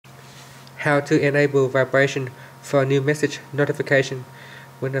how to enable vibration for new message notification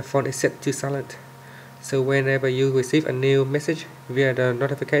when the phone is set to silent. So whenever you receive a new message via the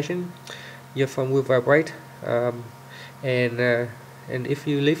notification, your phone will vibrate, and if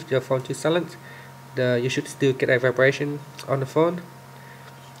you leave your phone to silent, you should still get a vibration on the phone.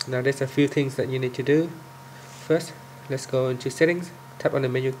 Now there's a few things that you need to do. First, let's go into settings, tap on the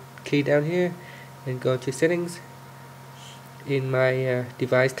menu key down here and go to settings. In my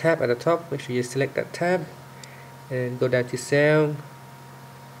device tab at the top, make sure you select that tab and go down to sound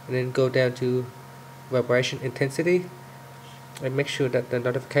and then go down to vibration intensity and make sure that the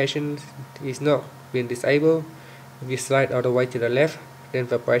notification is not being disabled. If you slide all the way to the left, then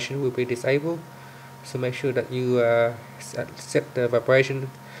vibration will be disabled. So make sure that you set the vibration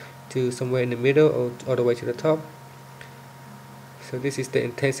to somewhere in the middle or all the way to the top. So this is the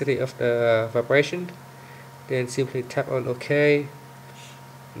intensity of the vibration. Then simply tap on OK.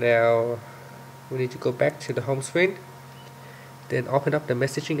 Now we need to go back to the home screen. Then open up the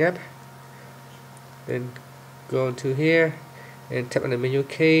messaging app. Then go into here and tap on the menu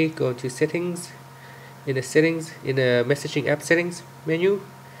key, go into settings. In the messaging app settings menu,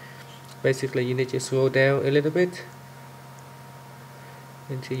 basically you need to scroll down a little bit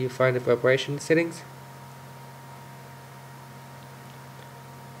until you find the vibration settings.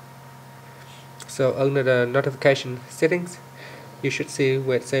 So under the notification settings, you should see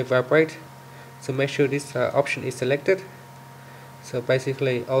where it says vibrate. So make sure this option is selected. So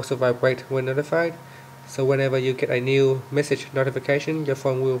basically also vibrate when notified. So whenever you get a new message notification, your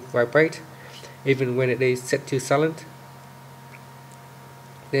phone will vibrate even when it is set to silent.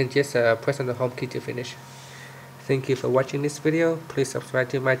 Then just press on the home key to finish. Thank you for watching this video. Please subscribe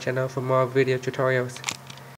to my channel for more video tutorials.